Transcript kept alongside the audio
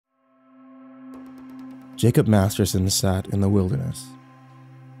Jacob Masterson sat in the wilderness,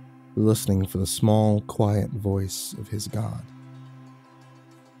 listening for the small, quiet voice of his God.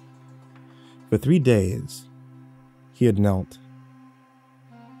 For 3 days, he had knelt,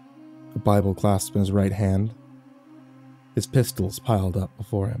 a Bible clasped in his right hand, his pistols piled up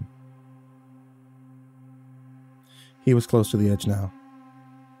before him. He was close to the edge now,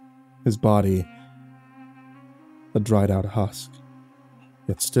 his body a dried-out husk,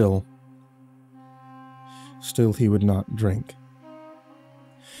 yet still he would not drink.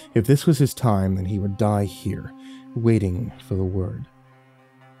 If this was his time, then he would die here, waiting for the word.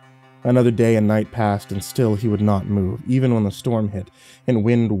 Another day and night passed, and still he would not move, even when the storm hit, and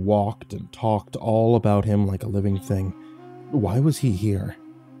wind walked and talked all about him like a living thing. Why was he here?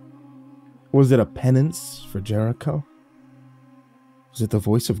 Was it a penance for Jericho? Was it the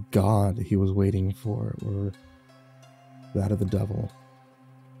voice of God he was waiting for, or that of the devil?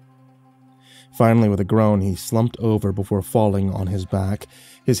 Finally, with a groan, he slumped over before falling on his back,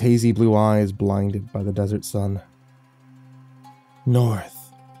 his hazy blue eyes blinded by the desert sun.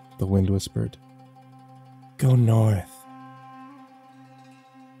 "North," the wind whispered. "Go north.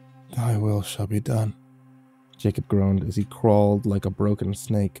 Thy will shall be done," Jacob groaned as he crawled like a broken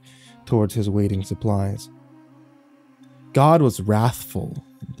snake towards his waiting supplies. God was wrathful,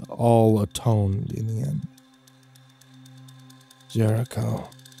 and all atoned in the end. "Jericho,"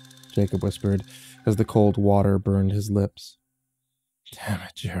 Jacob whispered as the cold water burned his lips. "Damn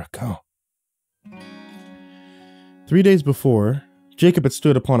it, Jericho." 3 days before, Jacob had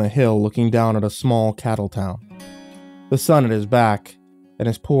stood upon a hill looking down at a small cattle town. The sun at his back, and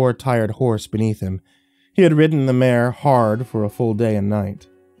his poor, tired horse beneath him. He had ridden the mare hard for a full day and night.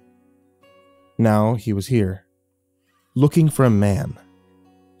 Now he was here, looking for a man.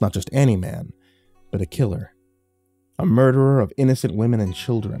 Not just any man, but a killer. A murderer of innocent women and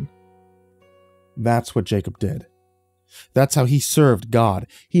children. That's what Jacob did. That's how he served God.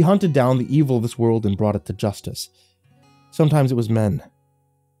 He hunted down the evil of this world and brought it to justice. Sometimes it was men.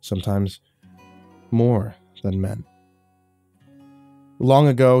 Sometimes more than men. Long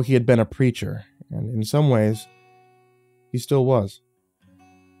ago, he had been a preacher, and in some ways, he still was.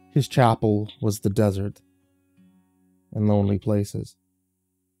 His chapel was the desert and lonely places.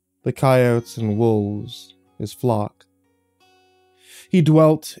 The coyotes and wolves, his flock. He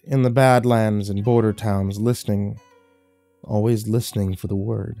dwelt in the badlands and border towns, listening, always listening for the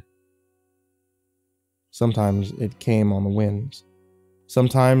word. Sometimes it came on the winds,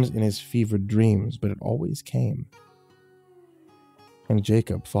 sometimes in his fevered dreams, but it always came. And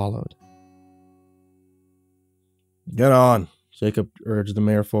Jacob followed. "Get on," Jacob urged the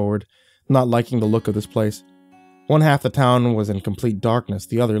mare forward, not liking the look of this place. One half the town was in complete darkness,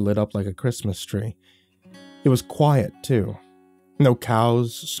 the other lit up like a Christmas tree. It was quiet, too. No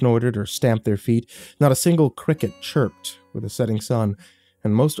cows snorted or stamped their feet, not a single cricket chirped with the setting sun,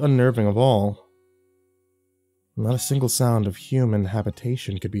 and most unnerving of all, not a single sound of human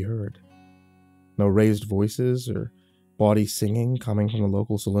habitation could be heard. No raised voices or bawdy singing coming from the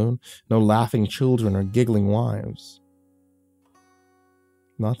local saloon, no laughing children or giggling wives.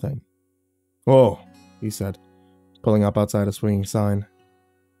 Nothing. "Whoa," he said, pulling up outside a swinging sign.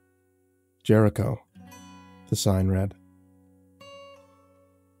 "Jericho," the sign read.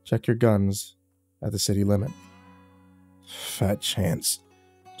 "Check your guns at the city limit." "Fat chance,"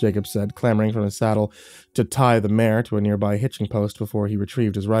 Jacob said, clambering from his saddle to tie the mare to a nearby hitching post before he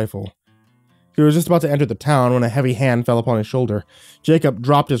retrieved his rifle. He was just about to enter the town when a heavy hand fell upon his shoulder. Jacob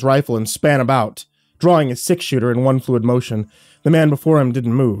dropped his rifle and span about, drawing his six-shooter in one fluid motion. The man before him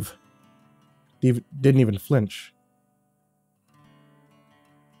didn't move. Didn't even flinch.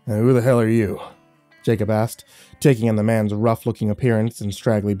 "Who the hell are you?" Jacob asked, taking in the man's rough-looking appearance and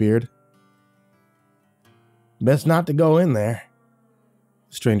straggly beard. "Best not to go in there,"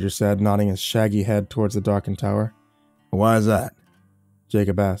 the stranger said, nodding his shaggy head towards the darkened tower. "Why is that?"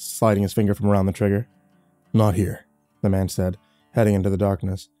 Jacob asked, sliding his finger from around the trigger. "Not here," the man said, heading into the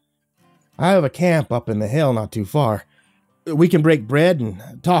darkness. "I have a camp up in the hill not too far. We can break bread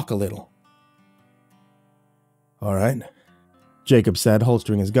and talk a little." "All right," Jacob said,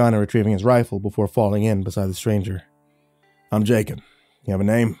 holstering his gun and retrieving his rifle before falling in beside the stranger. "I'm Jacob. You have a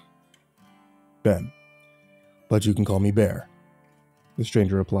name?" "Ben. But you can call me Bear," the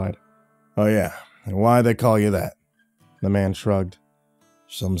stranger replied. "Oh yeah, and why they call you that?" The man shrugged.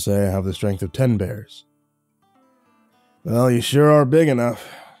 "Some say I have the strength of 10 bears." "Well, you sure are big enough,"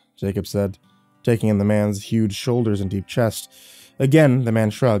 Jacob said, taking in the man's huge shoulders and deep chest. Again, the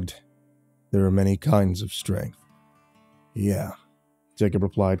man shrugged. "There are many kinds of strength." "Yeah," Jacob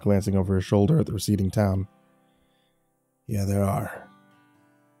replied, glancing over his shoulder at the receding town. "Yeah, there are."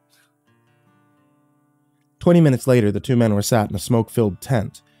 20 minutes later, the two men were sat in a smoke-filled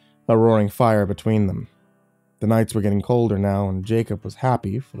tent, a roaring fire between them. The nights were getting colder now, and Jacob was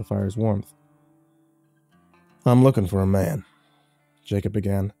happy for the fire's warmth. "I'm looking for a man," Jacob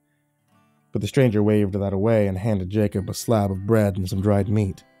began. But the stranger waved that away and handed Jacob a slab of bread and some dried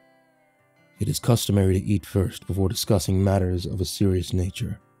meat. "It is customary to eat first before discussing matters of a serious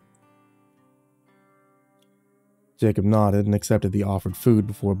nature." Jacob nodded and accepted the offered food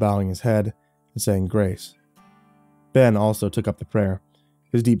before bowing his head and saying grace. Ben also took up the prayer,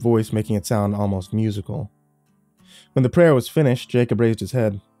 his deep voice making it sound almost musical. When the prayer was finished, Jacob raised his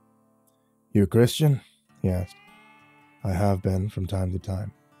head. "You a Christian?" he asked. "I have been from time to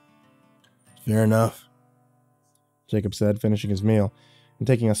time." "Fair enough," Jacob said, finishing his meal and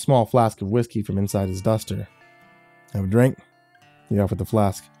taking a small flask of whiskey from inside his duster. "Have a drink?" He offered the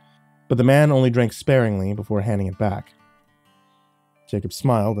flask, but the man only drank sparingly before handing it back. Jacob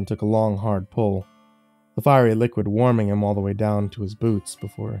smiled and took a long, hard pull, the fiery liquid warming him all the way down to his boots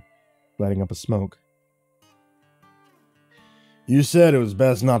before lighting up a smoke. "You said it was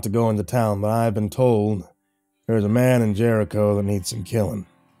best not to go into town, but I've been told there's a man in Jericho that needs some killing,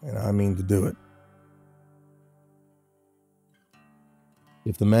 and I mean to do it."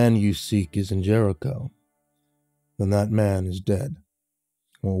 "If the man you seek is in Jericho, then that man is dead,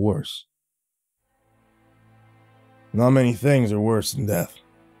 or worse." "Not many things are worse than death,"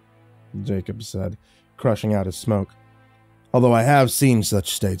 Jacob said, crushing out his smoke, "although I have seen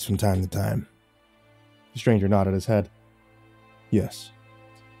such states from time to time." The stranger nodded his head. "Yes,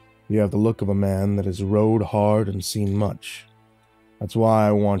 you have the look of a man that has rode hard and seen much. That's why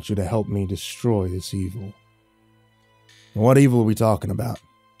I want you to help me destroy this evil." "What evil are we talking about?"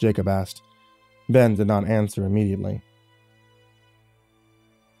 Jacob asked. Ben did not answer immediately.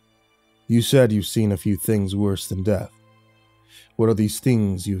 "You said you've seen a few things worse than death. What are these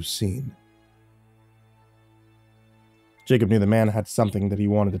things you've seen?" Jacob knew the man had something that he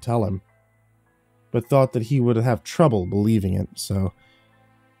wanted to tell him, but thought that he would have trouble believing it, so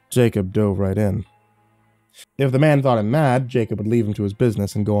Jacob dove right in. If the man thought him mad, Jacob would leave him to his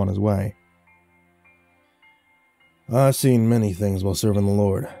business and go on his way. "I've seen many things while serving the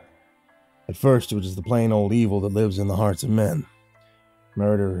Lord. At first, it was just the plain old evil that lives in the hearts of men.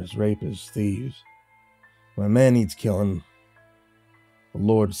 Murderers, rapists, thieves. When a man needs killing, the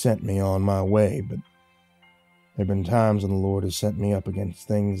Lord sent me on my way, but there have been times when the Lord has sent me up against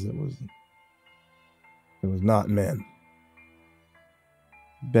things that was not men."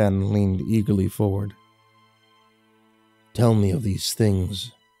 Ben leaned eagerly forward. "Tell me of these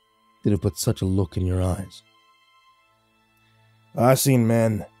things that have put such a look in your eyes." "I've seen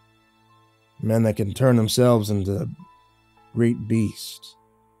men that can turn themselves into great beasts,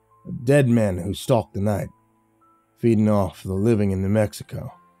 dead men who stalk the night, feeding off the living in New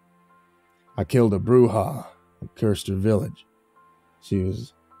Mexico. I killed a bruja that cursed her village. She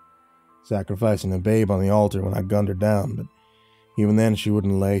was sacrificing a babe on the altar when I gunned her down, but even then she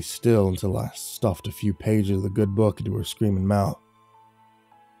wouldn't lay still until I stuffed a few pages of the good book into her screaming mouth.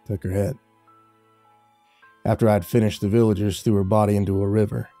 Took her head. After I'd finished, the villagers threw her body into a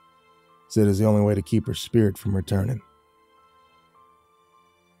river. Said it was the only way to keep her spirit from returning."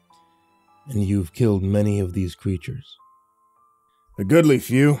 "And you've killed many of these creatures?" "A goodly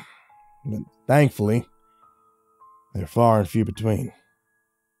few, but thankfully, they're far and few between."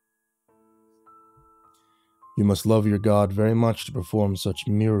 "You must love your God very much to perform such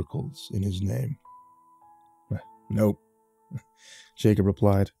miracles in his name." "Nope," Jacob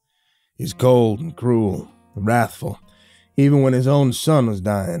replied. "He's cold and cruel and wrathful. Even when his own son was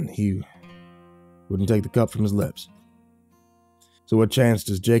dying, he wouldn't take the cup from his lips. So what chance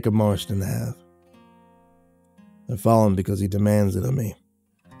does Jacob Marston have? I follow him because he demands it of me.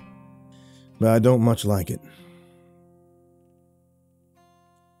 But I don't much like it."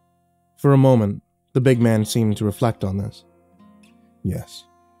 For a moment, the big man seemed to reflect on this. "Yes,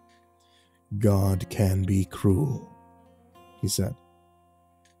 God can be cruel," he said.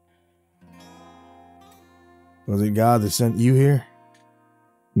 "Was it God that sent you here?"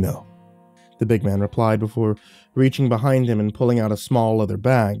 "No," the big man replied before reaching behind him and pulling out a small leather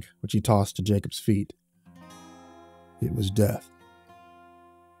bag, which he tossed to Jacob's feet. "It was death."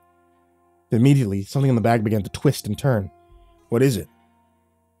 Immediately, something in the bag began to twist and turn. "What is it?"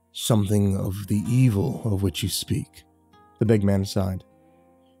 "Something of the evil of which you speak," the big man sighed.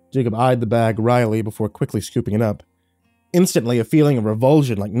 Jacob eyed the bag wryly before quickly scooping it up. Instantly, a feeling of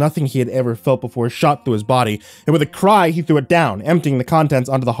revulsion like nothing he had ever felt before shot through his body, and with a cry, he threw it down, emptying the contents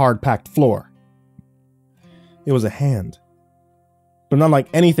onto the hard-packed floor. It was a hand, but not like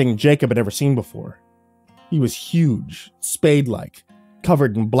anything Jacob had ever seen before. He was huge, spade-like,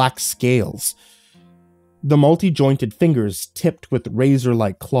 covered in black scales. the multi-jointed fingers tipped with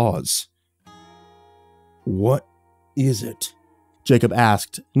razor-like claws. "What is it?" Jacob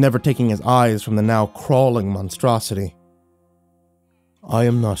asked, never taking his eyes from the now crawling monstrosity. "I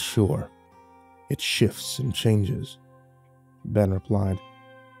am not sure. It shifts and changes," Ben replied,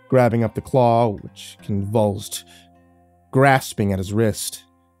 grabbing up the claw, which convulsed, grasping at his wrist.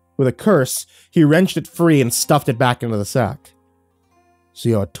 With a curse, he wrenched it free and stuffed it back into the sack.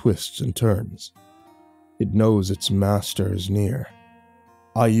 "See how it twists and turns. It knows its master is near.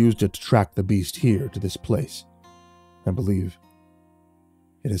 I used it to track the beast here to this place. I believe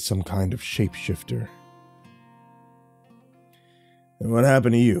it is some kind of shapeshifter." "And what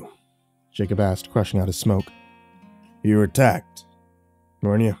happened to you?" Jacob asked, crushing out his smoke. "You were attacked,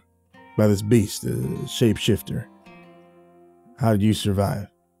 weren't you? By this beast, the shapeshifter. How did you survive?"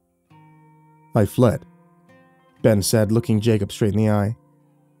 "I fled," Ben said, looking Jacob straight in the eye.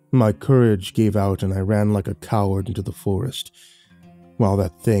 "My courage gave out and I ran like a coward into the forest, while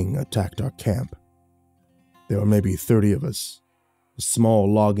that thing attacked our camp. There were maybe 30 of us. A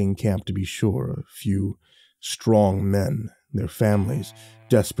small logging camp, to be sure, a few strong men, their families,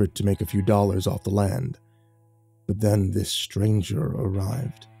 desperate to make a few dollars off the land. But then this stranger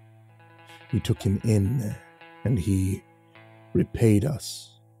arrived. We took him in, and he repaid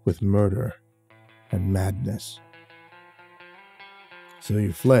us with murder and madness." "So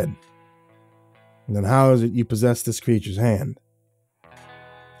you fled. And then how is it you possess this creature's hand?"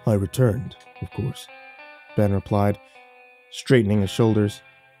 "I returned, of course," Ben replied, straightening his shoulders.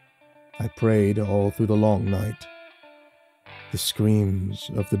 "I prayed all through the long night. The screams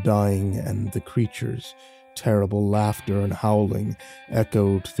of the dying and the creature's terrible laughter and howling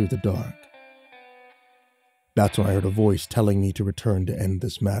echoed through the dark. That's when I heard a voice telling me to return to end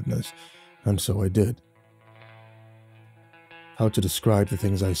this madness, and so I did. How to describe the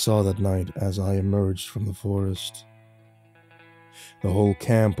things I saw that night as I emerged from the forest? The whole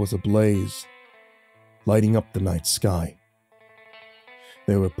camp was ablaze, lighting up the night sky.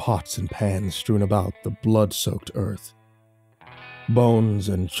 There were pots and pans strewn about the blood-soaked earth. Bones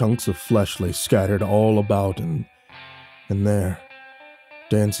and chunks of flesh lay scattered all about, and there,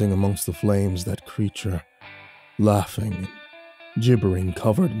 dancing amongst the flames, that creature, laughing and gibbering,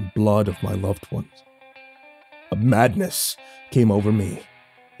 covered in blood of my loved ones. A madness came over me,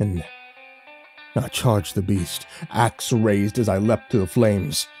 and I charged the beast, axe raised as I leapt to the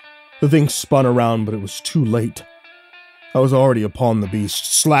flames. The thing spun around, but it was too late. I was already upon the beast,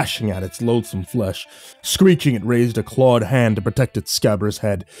 slashing at its loathsome flesh. Screeching, it raised a clawed hand to protect its scabrous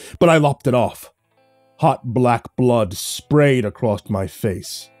head, but I lopped it off. Hot black blood sprayed across my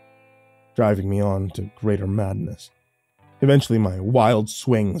face, driving me on to greater madness. Eventually, my wild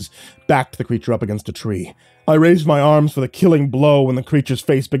swings backed the creature up against a tree. I raised my arms for the killing blow when the creature's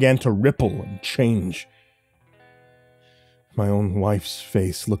face began to ripple and change. My own wife's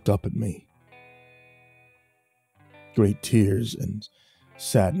face looked up at me. Great tears and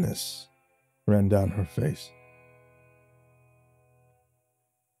sadness ran down her face.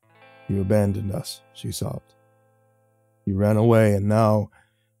 "You abandoned us," she sobbed. "You ran away, and now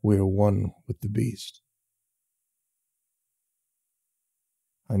we are one with the beast."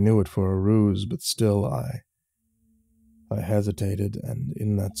 I knew it for a ruse, but still I hesitated, and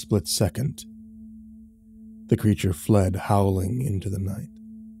in that split second, the creature fled howling into the night.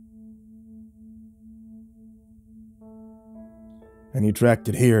 "And you tracked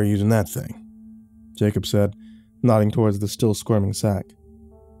it here using that thing," Jacob said, nodding towards the still squirming sack.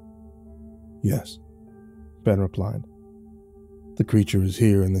 "Yes," Ben replied. "The creature is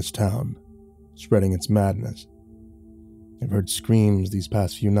here in this town, spreading its madness. I've heard screams these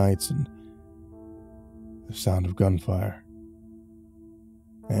past few nights and the sound of gunfire."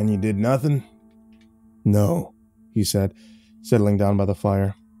 "And you did nothing?" "No," he said, settling down by the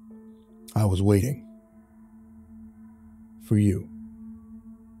fire. "I was waiting. For you."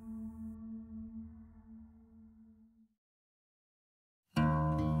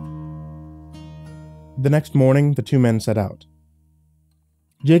 The next morning, the two men set out.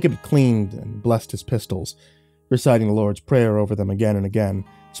 Jacob cleaned and blessed his pistols, reciting the Lord's Prayer over them again and again,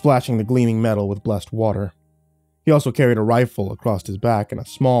 splashing the gleaming metal with blessed water. He also carried a rifle across his back and a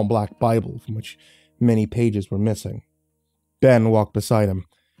small black Bible from which many pages were missing. Ben walked beside him,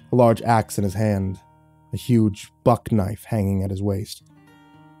 a large axe in his hand, a huge buck knife hanging at his waist.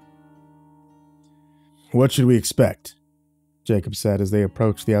 "What should we expect?" Jacob said as they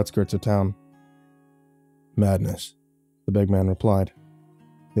approached the outskirts of town. "Madness," the big man replied.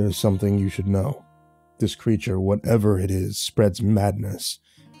 "There is something you should know. This creature, whatever it is, spreads madness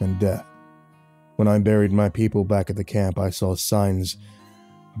and death. When I buried my people back at the camp, I saw signs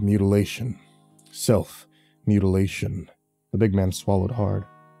of mutilation, Mutilation. The big man swallowed hard.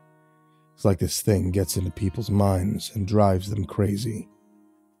 It's like this thing gets into people's minds and drives them crazy.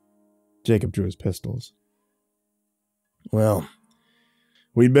 Jacob drew his pistols. Well,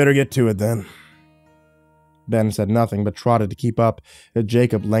 we'd better get to it then. Ben said nothing but trotted to keep up as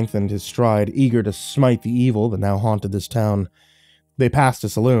Jacob lengthened his stride, eager to smite the evil that now haunted this town. They passed a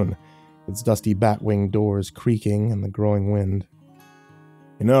saloon, its dusty bat-winged doors creaking in the growing wind.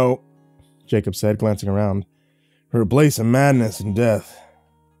 You know, Jacob said, glancing around, for a place of madness and death,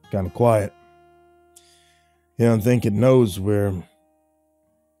 kind of quiet. You don't think it knows we're...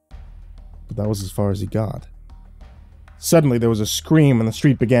 But that was as far as he got. Suddenly there was a scream and the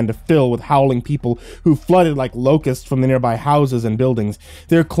street began to fill with howling people who flooded like locusts from the nearby houses and buildings,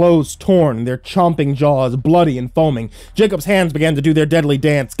 their clothes torn, their chomping jaws bloody and foaming. Jacob's hands began to do their deadly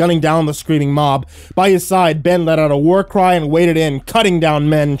dance, gunning down the screaming mob. By his side, Ben let out a war cry and waded in, cutting down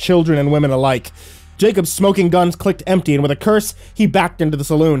men, children, and women alike. Jacob's smoking guns clicked empty, and with a curse, he backed into the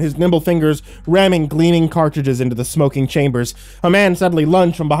saloon, his nimble fingers ramming gleaming cartridges into the smoking chambers. A man suddenly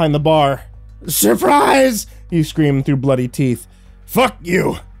lunged from behind the bar. "Surprise!" he screamed through bloody teeth. "Fuck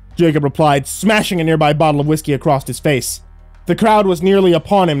you!" Jacob replied, smashing a nearby bottle of whiskey across his face. The crowd was nearly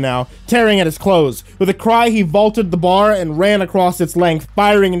upon him now, tearing at his clothes. With a cry, he vaulted the bar and ran across its length,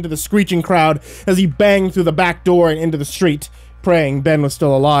 firing into the screeching crowd as he banged through the back door and into the street, praying Ben was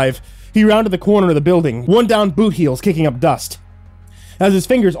still alive. He rounded the corner of the building, one down boot heels kicking up dust. As his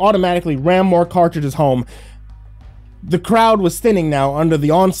fingers automatically rammed more cartridges home, the crowd was thinning now under the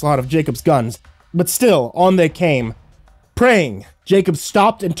onslaught of Jacob's guns, but still, on they came. Praying, Jacob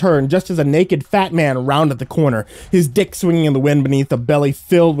stopped and turned just as a naked fat man rounded the corner, his dick swinging in the wind beneath the belly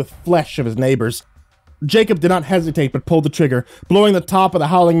filled with flesh of his neighbors. Jacob did not hesitate but pulled the trigger, blowing the top of the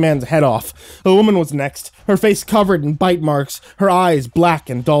howling man's head off. A woman was next, her face covered in bite marks, her eyes black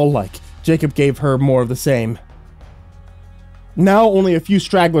and doll-like. Jacob gave her more of the same. Now only a few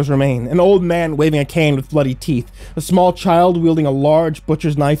stragglers remain, an old man waving a cane with bloody teeth, a small child wielding a large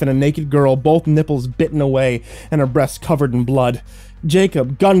butcher's knife, and a naked girl, both nipples bitten away and her breasts covered in blood.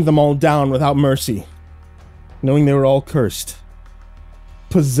 Jacob gunned them all down without mercy, knowing they were all cursed,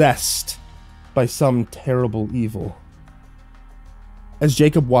 possessed by some terrible evil. As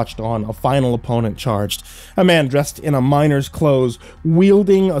Jacob watched on, a final opponent charged, a man dressed in a miner's clothes,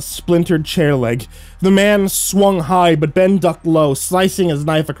 wielding a splintered chair leg. The man swung high, but Ben ducked low, slicing his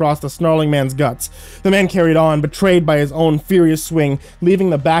knife across the snarling man's guts. The man carried on, betrayed by his own furious swing, leaving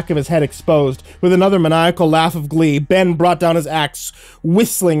the back of his head exposed. With another maniacal laugh of glee, Ben brought down his axe,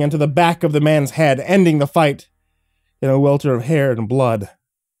 whistling into the back of the man's head, ending the fight in a welter of hair and blood.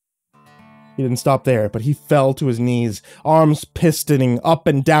 He didn't stop there, but he fell to his knees, arms pistoning up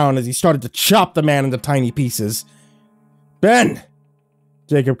and down as he started to chop the man into tiny pieces. "Ben!"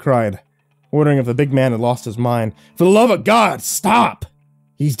 Jacob cried, wondering if the big man had lost his mind. "For the love of God, stop!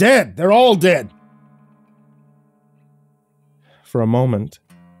 He's dead! They're all dead!" For a moment,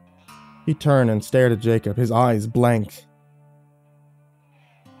 he turned and stared at Jacob, his eyes blank.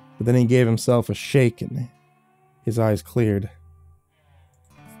 But then he gave himself a shake and his eyes cleared.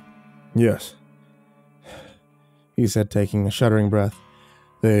 "Yes," he said, taking a shuddering breath.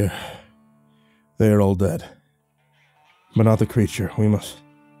 They are all dead. But not the creature. We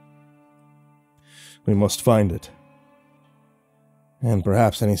must find it. And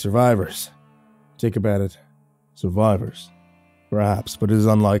perhaps any survivors." Jacob added, "Survivors? Perhaps, but it is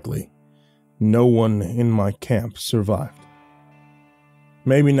unlikely. No one in my camp survived."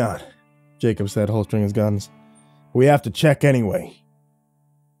 "Maybe not," Jacob said, holstering his guns. "We have to check anyway."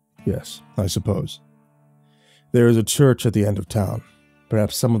 "Yes, I suppose. There is a church at the end of town.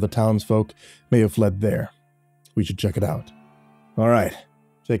 Perhaps some of the townsfolk may have fled there. We should check it out." "All right,"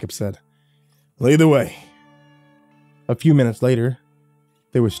 Jacob said. "Lead the way." A few minutes later,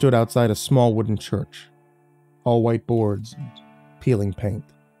 they were stood outside a small wooden church, all white boards and peeling paint.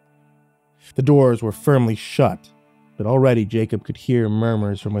 The doors were firmly shut, but already Jacob could hear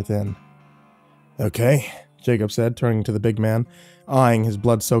murmurs from within. "Okay," Jacob said, turning to the big man, eyeing his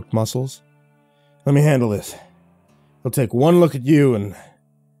blood-soaked muscles. "Let me handle this. He'll take one look at you and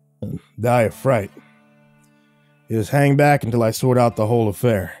die of fright. You just hang back until I sort out the whole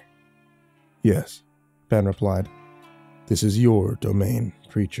affair." "Yes," Ben replied. "This is your domain,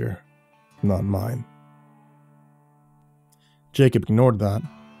 creature, not mine." Jacob ignored that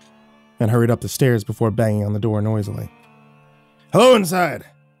and hurried up the stairs before banging on the door noisily. "Hello inside!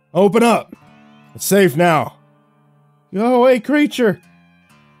 Open up! It's safe now." "Go away, creature!"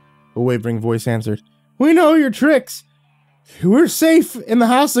 a wavering voice answered. "We know your tricks. We're safe in the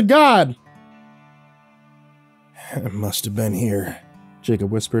house of God." "It must have been here,"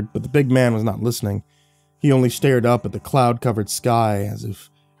 Jacob whispered, but the big man was not listening. He only stared up at the cloud-covered sky as if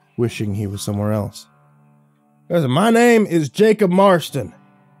wishing he was somewhere else. My name is Jacob Marston.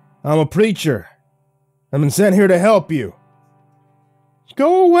 I'm a preacher. I've been sent here to help you.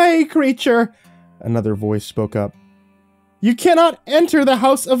 Go away, creature, another voice spoke up. You cannot enter the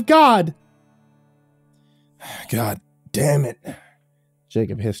house of God. God damn it,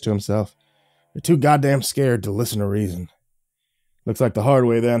 Jacob hissed to himself. You're too goddamn scared to listen to reason. Looks like the hard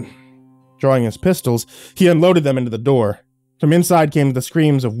way then. Drawing his pistols, he unloaded them into the door. From inside came the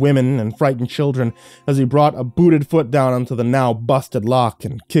screams of women and frightened children as he brought a booted foot down onto the now busted lock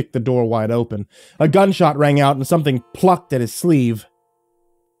and kicked the door wide open. A gunshot rang out and something plucked at his sleeve.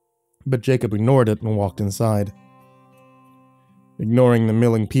 But Jacob ignored it and walked inside, ignoring the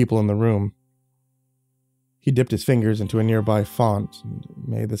milling people in the room. He dipped his fingers into a nearby font and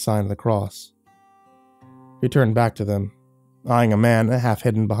made the sign of the cross. He turned back to them, eyeing a man half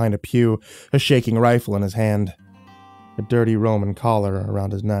hidden behind a pew, a shaking rifle in his hand, a dirty Roman collar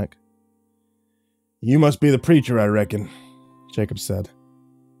around his neck. You must be the preacher, I reckon, Jacob said,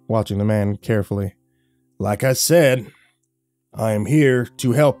 watching the man carefully. Like I said, I am here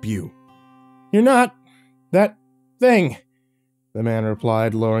to help you. You're not that thing, the man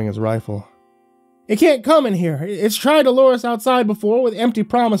replied, lowering his rifle. It can't come in here. It's tried to lure us outside before with empty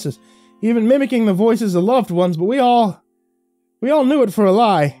promises, even mimicking the voices of loved ones, but we all knew it for a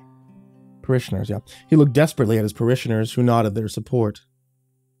lie. Parishioners, yeah. He looked desperately at his parishioners, who nodded their support.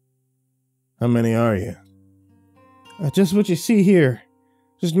 How many are you? Just what you see here.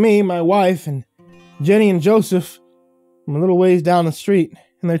 Just me, my wife, and Jenny and Joseph from a little ways down the street,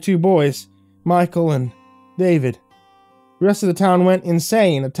 and their two boys, Michael and David. The rest of the town went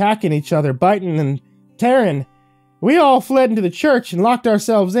insane, attacking each other, biting and tearing. We all fled into the church and locked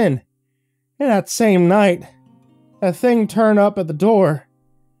ourselves in. And that same night, that thing turned up at the door.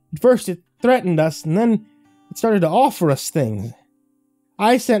 At first it threatened us, and then it started to offer us things.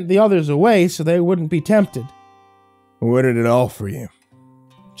 I sent the others away so they wouldn't be tempted. What did it offer you?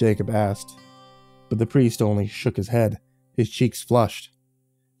 Jacob asked, but the priest only shook his head, his cheeks flushed.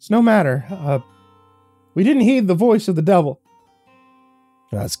 It's no matter. We didn't heed the voice of the devil.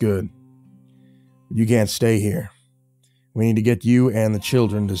 That's good. You can't stay here. We need to get you and the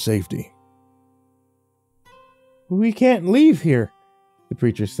children to safety. We can't leave here, the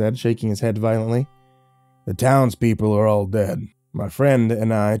preacher said, shaking his head violently. The townspeople are all dead. My friend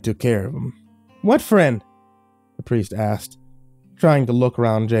and I took care of them. What friend? The priest asked, trying to look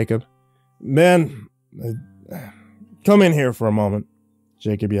around Jacob. Ben, come in here for a moment,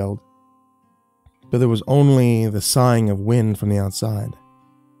 Jacob yelled. But there was only the sighing of wind from the outside.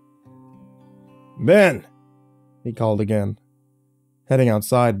 Ben, he called again, heading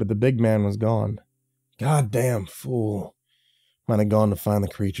outside, but the big man was gone. Goddamn fool. Might have gone to find the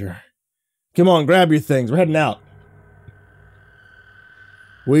creature. Come on, grab your things. We're heading out.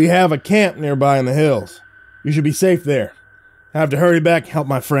 We have a camp nearby in the hills. You should be safe there. I have to hurry back and help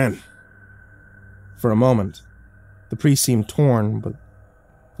my friend. For a moment, the priest seemed torn, but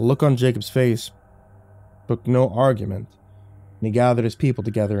the look on Jacob's face took no argument, and he gathered his people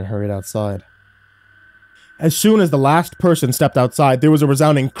together and hurried outside. As soon as the last person stepped outside, there was a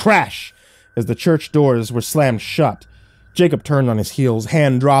resounding crash as the church doors were slammed shut. Jacob turned on his heels,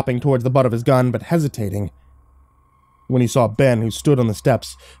 hand dropping towards the butt of his gun, but hesitating when he saw Ben, who stood on the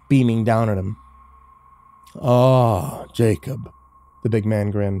steps, beaming down at him. Ah, Jacob, the big man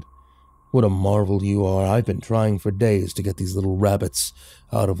grinned. What a marvel you are. I've been trying for days to get these little rabbits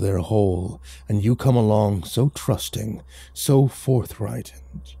out of their hole, and you come along so trusting, so forthright,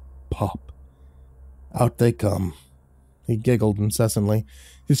 and pop. Out they come. He giggled incessantly,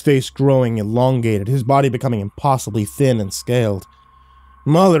 his face growing elongated, his body becoming impossibly thin and scaled.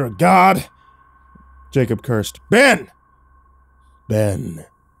 Mother of God! Jacob cursed. Ben! Ben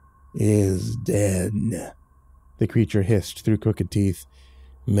is dead, the creature hissed through crooked teeth.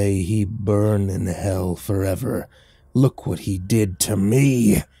 May he burn in hell forever. Look what he did to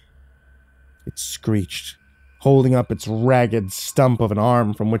me! It screeched, holding up its ragged stump of an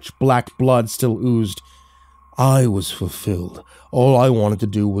arm from which black blood still oozed. I was fulfilled. All I wanted to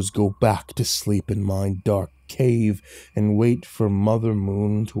do was go back to sleep in my dark cave and wait for Mother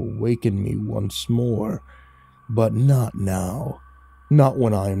Moon to awaken me once more. But not now. Not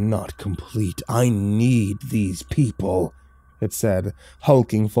when I am not complete. I need these people, it said,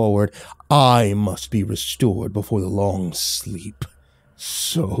 hulking forward. I must be restored before the long sleep.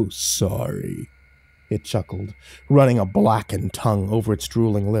 So sorry, it chuckled, running a blackened tongue over its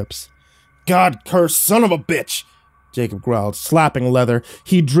drooling lips. God-cursed son of a bitch, Jacob growled, slapping leather.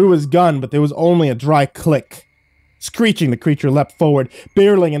 He drew his gun, but there was only a dry click. Screeching, the creature leapt forward,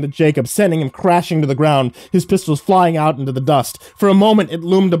 barreling into Jacob, sending him crashing to the ground, his pistols flying out into the dust. For a moment, it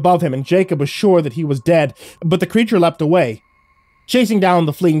loomed above him, and Jacob was sure that he was dead, but the creature leapt away, chasing down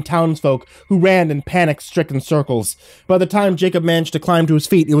the fleeing townsfolk, who ran in panic-stricken circles. By the time Jacob managed to climb to his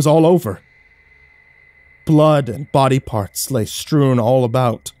feet, it was all over. Blood and body parts lay strewn all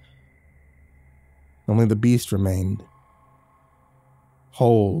about. Only the beast remained,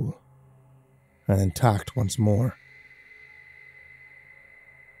 whole and intact once more.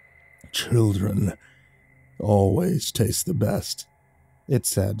 "Children always taste the best," it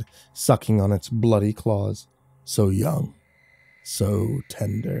said, sucking on its bloody claws. "So young, so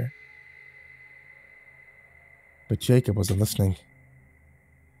tender." But Jacob wasn't listening.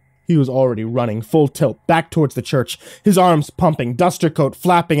 He was already running, full tilt, back towards the church, his arms pumping, duster coat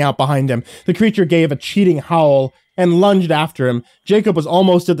flapping out behind him. The creature gave a cheating howl and lunged after him. Jacob was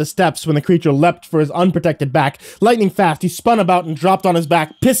almost at the steps when the creature leapt for his unprotected back. Lightning fast, he spun about and dropped on his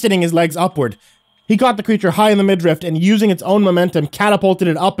back, pistoning his legs upward. He caught the creature high in the midriff and, using its own momentum, catapulted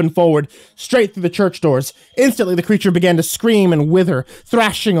it up and forward, straight through the church doors. Instantly, the creature began to scream and wither,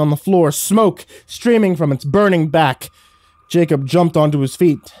 thrashing on the floor, smoke streaming from its burning back. Jacob jumped onto his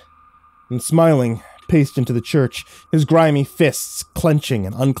feet and, smiling, paced into the church, his grimy fists clenching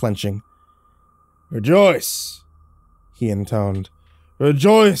and unclenching. "Rejoice," he intoned.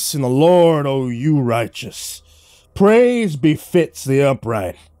 "Rejoice in the Lord, O you righteous. Praise befits the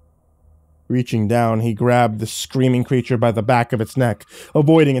upright." Reaching down, he grabbed the screaming creature by the back of its neck,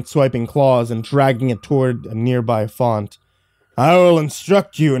 avoiding its swiping claws and dragging it toward a nearby font. "I will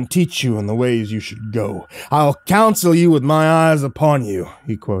instruct you and teach you in the ways you should go. I'll counsel you with my eyes upon you,"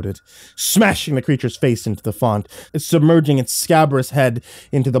 he quoted, smashing the creature's face into the font, submerging its scabrous head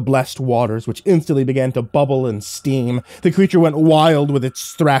into the blessed waters, which instantly began to bubble and steam. The creature went wild with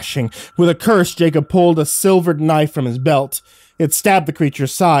its thrashing. With a curse, Jacob pulled a silvered knife from his belt. It stabbed the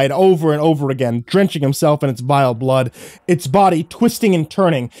creature's side over and over again, drenching himself in its vile blood, its body twisting and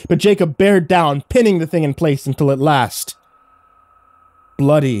turning, but Jacob bared down, pinning the thing in place until at last,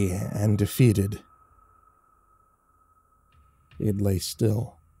 bloody and defeated, it lay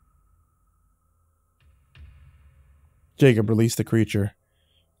still. Jacob released the creature,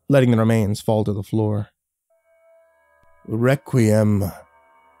 letting the remains fall to the floor. "Requiem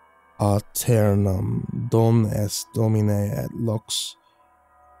aeternam dom est Domine et lux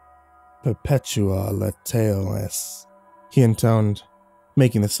perpetua leteo est," he intoned,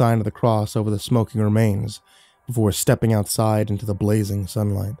 making the sign of the cross over the smoking remains before stepping outside into the blazing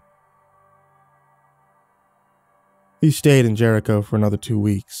sunlight. He stayed in Jericho for another 2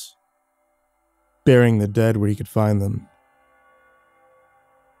 weeks, burying the dead where he could find them,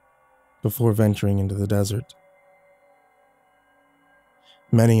 before venturing into the desert.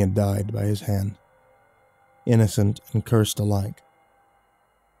 Many had died by his hand, innocent and cursed alike.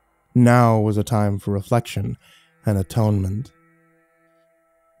 Now was a time for reflection and atonement.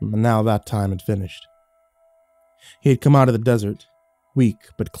 Now that time had finished. He had come out of the desert, weak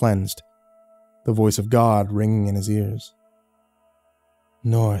but cleansed, the voice of God ringing in his ears.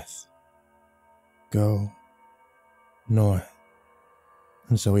 North. Go. North.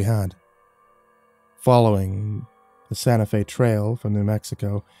 And so he had, following the Santa Fe Trail from New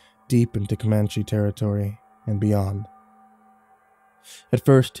Mexico deep into Comanche territory and beyond. At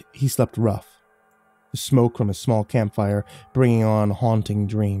first, he slept rough, the smoke from his small campfire bringing on haunting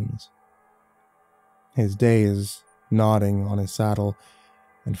dreams. His days nodding on his saddle,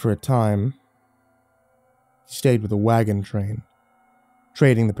 and for a time, he stayed with a wagon train,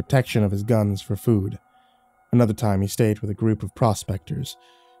 trading the protection of his guns for food. Another time, he stayed with a group of prospectors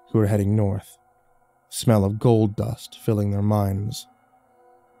who were heading north, the smell of gold dust filling their minds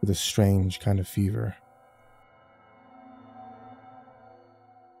with a strange kind of fever.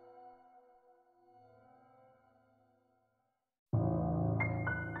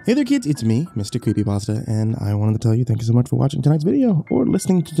 Hey there kids, it's me, MrCreepyPasta, and I wanted to tell you thank you so much for watching tonight's video, or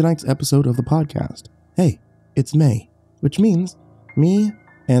listening to tonight's episode of the podcast. Hey, it's May, which means me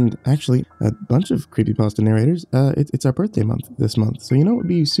and actually a bunch of Creepypasta narrators, it's our birthday month this month, so you know what would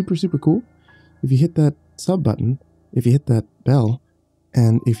be super, super cool? If you hit that sub button, if you hit that bell,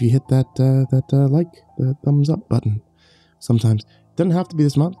 and if you hit that the thumbs up button. Sometimes. It doesn't have to be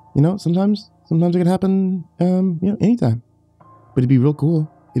this month, you know, sometimes it can happen, anytime. But it'd be real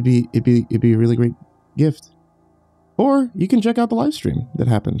cool. It'd be a really great gift. Or you can check out the live stream that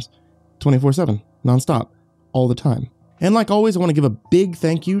happens 24/7, nonstop, all the time. And like always, I want to give a big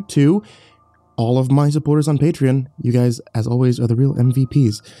thank you to all of my supporters on Patreon. You guys, as always, are the real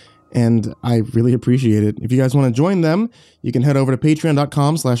MVPs. and I really appreciate it. If you guys want to join them, you can head over to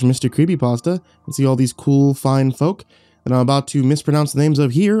patreon.com/MrCreepyPasta and see all these cool, fine folk that I'm about to mispronounce the names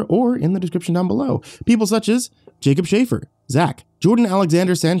of here or in the description down below. People such as Jacob Shaffer, Zach, Jordan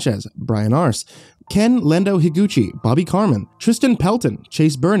Alexander Sanchez, Brian Ars, Ken Lando Higuchi, Bobby Karman, Tristain Pelton,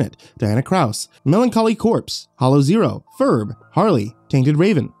 Chase Burnett, Diana Kraus, Melancholy Corpse, Hollow Zero, Ferb, Harley, Tainted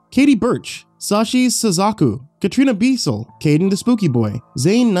Raven, Katie Birch, Sashi Suzaku, Katrina Beisel, Kayden the Spooky Boy,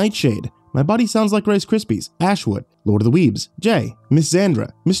 Zane Nightshade, MyBodySoundsLikeRiceKrispys, AshWood, Lord of the Weebs, Jay, Miss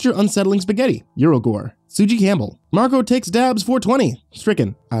Xandra, MrUnsettlingSpaghetti, Eurogore, Tsuji Campbell, Marco Takes Dabs 420,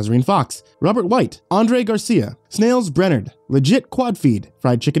 Stricken, Azurine Fox, Robert White, Andre Garcia, Snails Brennard, Legit Quad Feed,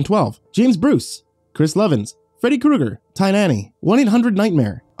 Fried Chicken 12, James Bruce, Chris Levins, Freddy Krueger, Tynanny,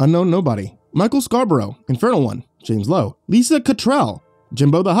 1-800-Nightmare, Unknown Nobody, Michael Scarborough, Infernal One, James Lowe, Lisa Cottrell,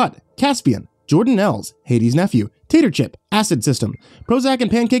 Jimbo the Hutt, Caspian, Jordan Ells, Hades' Nephew, Tater Chip, Acid System, Prozac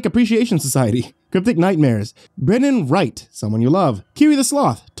and Pancake Appreciation Society, Cryptic Nightmares, Brennan Wright, Someone You Love, Kiri the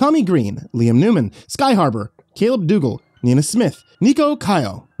Sloth, Tommy Green, Liam Newman, Sky Harbor, Caleb Dougal, Nina Smith, Nico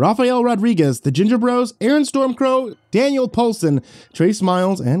Kyle, Rafael Rodriguez, The Ginger Bros, Aaron Stormcrow, Daniel Polson, Trace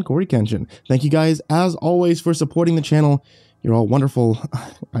Miles, and Corey Kenshin. Thank you guys, as always, for supporting the channel. You're all wonderful.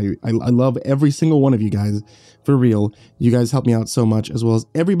 I love every single one of you guys. For real. You guys help me out so much, as well as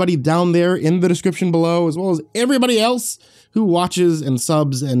everybody down there in the description below, as well as everybody else who watches and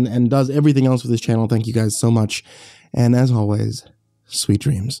subs and does everything else with this channel. Thank you guys so much. And as always, sweet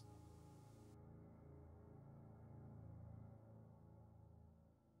dreams.